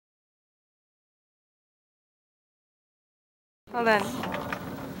Hold on.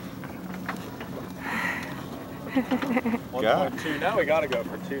 1.2. Now we gotta go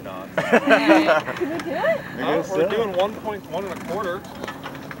for 2 knots. Can we do it? We're doing 1.1 1/4.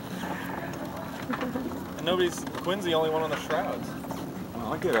 And Quinn's the only one on the shrouds.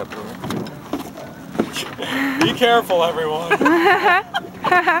 Oh, I'll get up there. Be careful, everyone.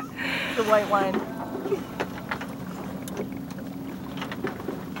 The white one.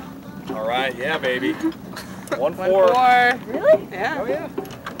 All right, yeah, baby. 1.4. 1.4. Really? Yeah. Oh yeah.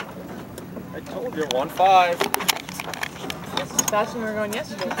 I told you 1.5. That's as fast as we were going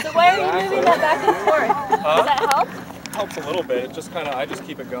yesterday. So why are you moving that back and forth? Huh? Does that help? Helps a little bit. It just I just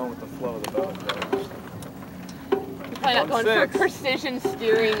keep it going with the flow of the boat. You're probably not going for precision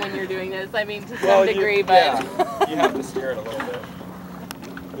steering when you're doing this. I mean, to Well, some degree, but yeah, you have to steer it a little bit.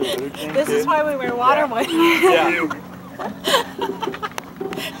 This is why we wear water wings. Yeah.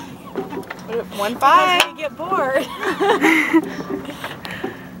 1.5. You get bored.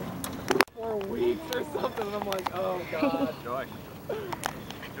 4 weeks or something, and I'm like, oh god. Joy.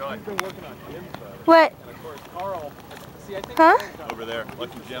 I've been working on Jim's boat. what? And of course, Carl. See, I think Over there,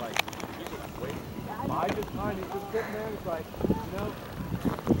 Lucky Jim. I just find he's just sitting there. He's like, you know,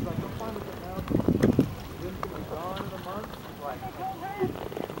 he's like, I'm fine with it now. Jim's gonna be gone in a month. He's like,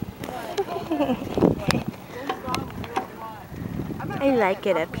 I like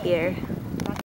it up here.